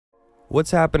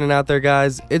What's happening out there,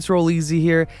 guys? It's Rolleezy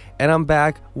here, and I'm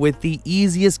back with the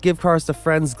easiest give cars to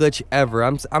friends glitch ever.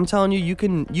 I'm telling you, you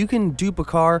can dupe a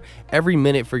car every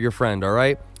minute for your friend. All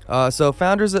right. So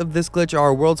founders of this glitch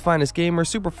are World's Finest Gamer,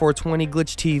 Super 420,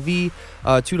 GLITCHTV,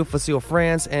 TUTO FACILE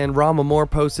France, and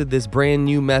RomAmoR posted this brand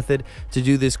new method to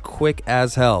do this quick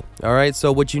as hell. All right.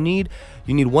 So what you need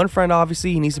one friend.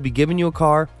 Obviously, he needs to be giving you a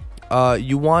car.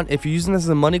 If you're using this as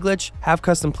a money glitch, have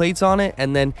custom plates on it,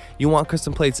 and then you want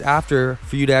custom plates after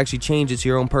for you to actually change it to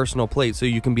your own personal plate so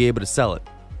you can be able to sell it.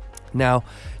 Now,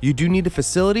 you do need a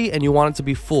facility and you want it to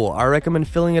be full. I recommend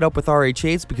filling it up with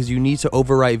RH8s because you need to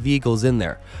overwrite vehicles in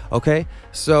there. Okay,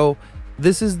 so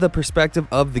this is the perspective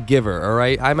of the giver. All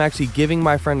right, I'm actually giving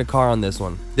my friend a car on this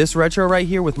one. This retro right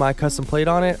here with my custom plate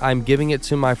on it, I'm giving it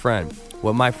to my friend.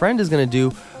 What my friend is going to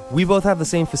do, we both have the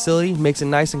same facility, makes it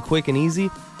nice and quick and easy.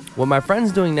 What my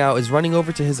friend's doing now is running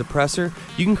over to his oppressor.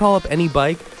 You can call up any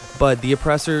bike, but the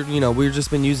oppressor, we've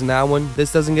just been using that one.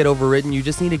 This doesn't get overridden. You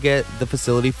just need to get the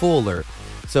facility full alert.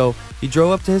 So he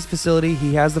drove up to his facility.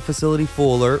 He has the facility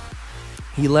full alert.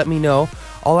 He let me know.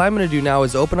 All I'm going to do now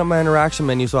is open up my interaction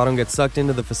menu so I don't get sucked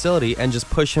into the facility and just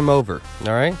push him over.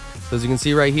 All right. So as you can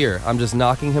see right here, I'm just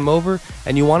knocking him over,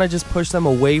 and you want to just push them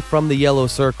away from the yellow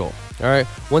circle. All right.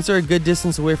 Once they're a good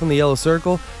distance away from the yellow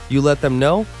circle, you let them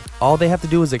know. All they have to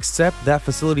do is accept that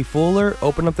facility full alert,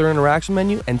 open up their interaction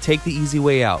menu, and take the easy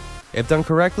way out. If done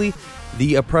correctly,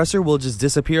 the oppressor will just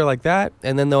disappear like that,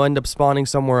 and then they'll end up spawning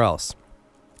somewhere else.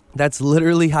 That's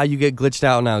literally how you get glitched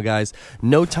out now, guys.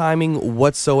 No timing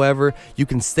whatsoever. You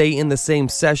can stay in the same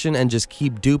session and just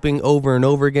keep duping over and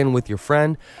over again with your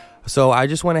friend. So I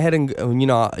just went ahead and,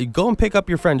 go and pick up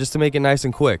your friend just to make it nice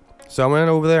and quick. So I went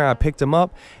over there, I picked him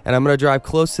up, and I'm going to drive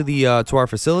close to the to our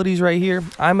facilities right here.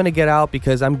 I'm going to get out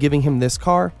because I'm giving him this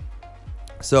car.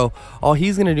 So all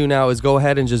he's going to do now is go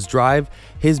ahead and just drive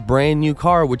his brand new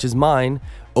car, which is mine,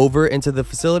 over into the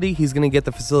facility. He's going to get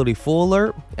the facility full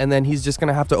alert, and then he's just going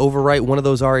to have to overwrite one of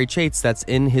those RH8s that's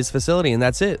in his facility, and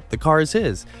that's it. The car is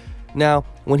his. Now,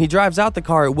 when he drives out the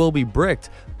car, it will be bricked,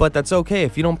 but that's okay.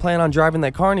 If you don't plan on driving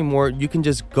that car anymore, you can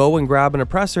just go and grab an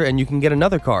oppressor and you can get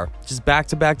another car, just back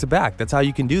to back to back. That's how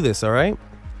you can do this. All right.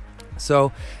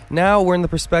 So now we're in the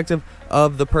perspective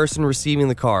of the person receiving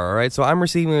the car. All right. So I'm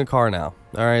receiving a car now.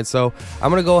 All right. So I'm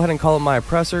going to go ahead and call up my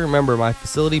oppressor. Remember, my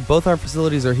facility, both our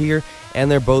facilities are here and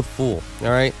they're both full. All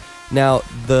right. Now,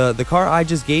 the car I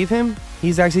just gave him,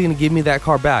 he's actually going to give me that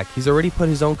car back. He's already put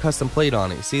his own custom plate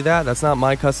on it. See that? That's not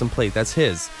my custom plate. That's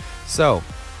his. So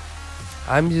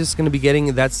I'm just going to be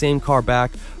getting that same car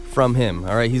back from him.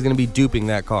 All right. He's going to be duping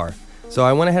that car. So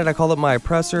I went ahead and I called up my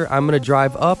oppressor. I'm going to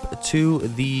drive up to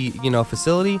the,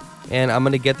 facility, and I'm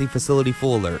going to get the facility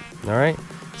full alert. All right.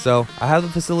 So I have the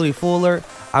facility full alert.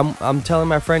 I'm telling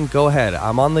my friend, go ahead.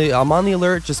 I'm on the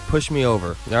alert. Just push me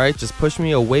over. All right. Just push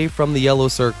me away from the yellow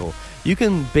circle. You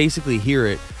can basically hear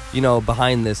it,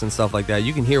 behind this and stuff like that.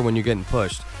 You can hear when you're getting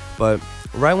pushed. But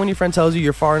right when your friend tells you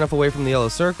you're far enough away from the yellow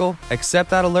circle, accept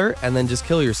that alert and then just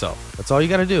kill yourself. That's all you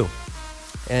got to do.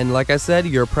 And like I said,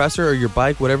 your oppressor or your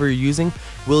bike, whatever you're using,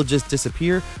 will just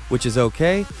disappear, which is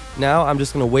okay. Now I'm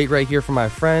just going to wait right here for my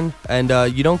friend, and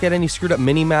you don't get any screwed up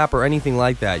mini map or anything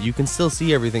like that. You can still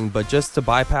see everything, but just to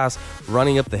bypass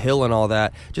running up the hill and all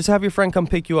that, just have your friend come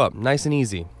pick you up, nice and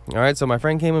easy. All right, so my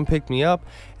friend came and picked me up,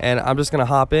 and I'm just going to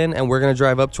hop in and we're going to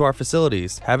drive up to our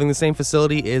facilities. Having the same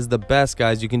facility is the best,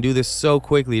 guys. You can do this so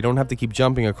quickly. You don't have to keep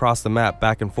jumping across the map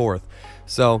back and forth.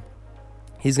 So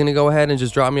he's going to go ahead and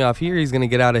just drop me off here. He's going to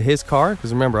get out of his car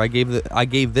because remember, I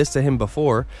gave this to him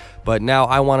before, but now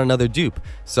I want another dupe.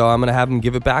 So I'm going to have him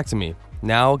give it back to me.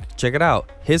 Now, check it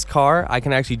out. His car, I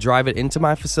can actually drive it into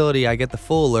my facility. I get the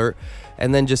full alert,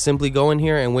 and then just simply go in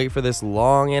here and wait for this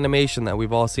long animation that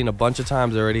we've all seen a bunch of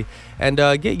times already, and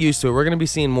get used to it. We're going to be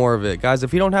seeing more of it. Guys,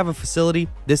 if you don't have a facility,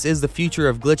 this is the future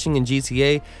of glitching in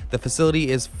GTA. The facility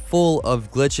is full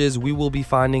of glitches. We will be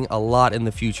finding a lot in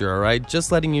the future, all right?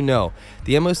 Just letting you know.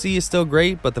 The MOC is still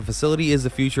great, but the facility is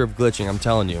the future of glitching, I'm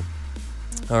telling you.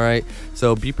 All right,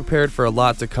 so be prepared for a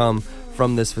lot to come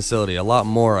from this facility, a lot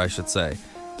more, I should say.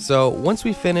 So once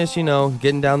we finish,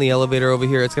 getting down the elevator over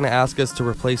here, it's going to ask us to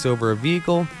replace over a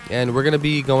vehicle, and we're going to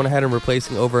be going ahead and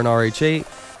replacing over an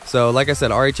RH8. So like I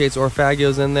said, RH8s or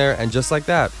Fagios in there, and just like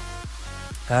that,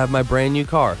 I have my brand new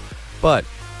car. But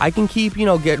I can keep,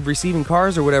 receiving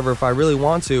cars or whatever if I really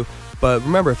want to. But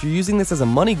remember, if you're using this as a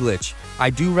money glitch, I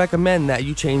do recommend that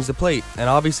you change the plate. And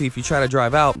obviously, if you try to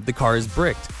drive out, the car is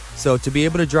bricked. So to be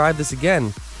able to drive this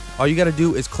again, all you got to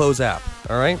do is close app.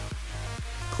 All right.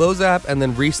 Close app and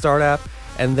then restart app,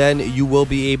 and then you will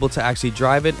be able to actually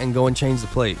drive it and go and change the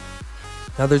plate.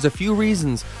 Now there's a few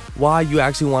reasons why you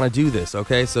actually want to do this.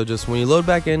 Okay, so just when you load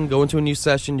back in, go into a new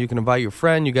session, you can invite your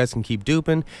friend, you guys can keep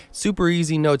duping. Super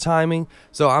easy, no timing.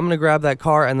 So I'm gonna grab that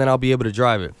car and then I'll be able to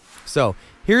drive it. So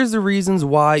here's the reasons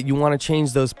why you want to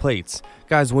change those plates.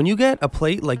 Guys, when you get a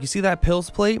plate, like you see that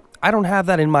Pills plate, I don't have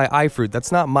that in my iFruit.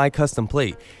 That's not my custom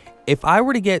plate. If I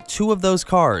were to get 2 of those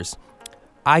cars,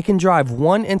 I can drive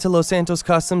one into Los Santos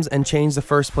Customs and change the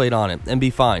first plate on it and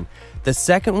be fine. The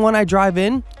second one I drive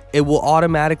in, it will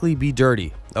automatically be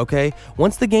dirty, okay?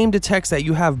 Once the game detects that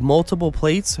you have multiple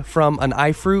plates from an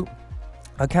iFruit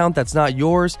account that's not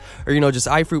yours, or just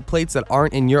iFruit plates that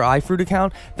aren't in your iFruit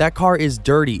account, that car is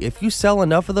dirty. If you sell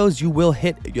enough of those, you will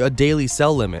hit a daily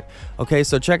sell limit. Okay,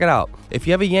 so check it out. If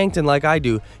you have a Yankton like I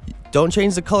do, don't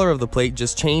change the color of the plate,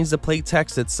 just change the plate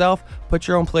text itself, put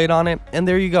your own plate on it, and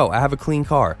there you go. I have a clean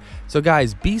car. So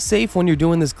guys, be safe when you're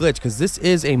doing this glitch, because this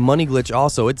is a money glitch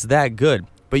also. It's that good.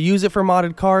 But use it for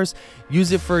modded cars,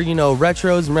 use it for,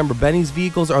 retros. Remember, Benny's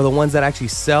vehicles are the ones that actually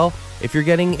sell. If you're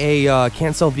getting a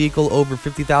can't sell vehicle over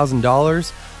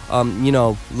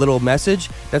 $50,000, little message,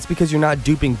 that's because you're not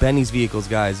duping Benny's vehicles,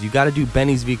 guys. You got to do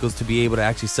Benny's vehicles to be able to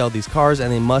actually sell these cars,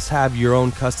 and they must have your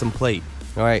own custom plate.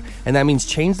 All right, and that means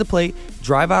change the plate,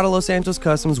 drive out of Los Santos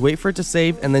Customs, wait for it to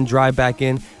save, and then drive back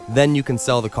in. Then you can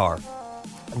sell the car.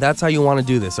 That's how you want to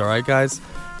do this, all right, guys?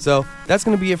 So that's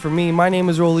going to be it for me. My name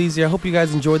is Rolleezy. I hope you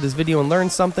guys enjoyed this video and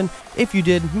learned something. If you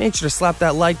did, make sure to slap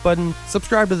that like button,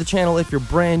 subscribe to the channel if you're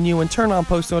brand new, and turn on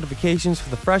post notifications for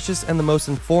the freshest and the most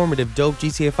informative dope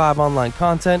GTA 5 online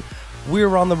content.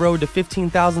 We're on the road to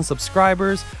 15,000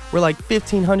 subscribers. We're like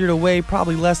 1,500 away,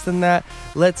 probably less than that.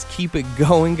 Let's keep it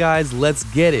going, guys. Let's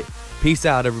get it. Peace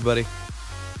out, everybody.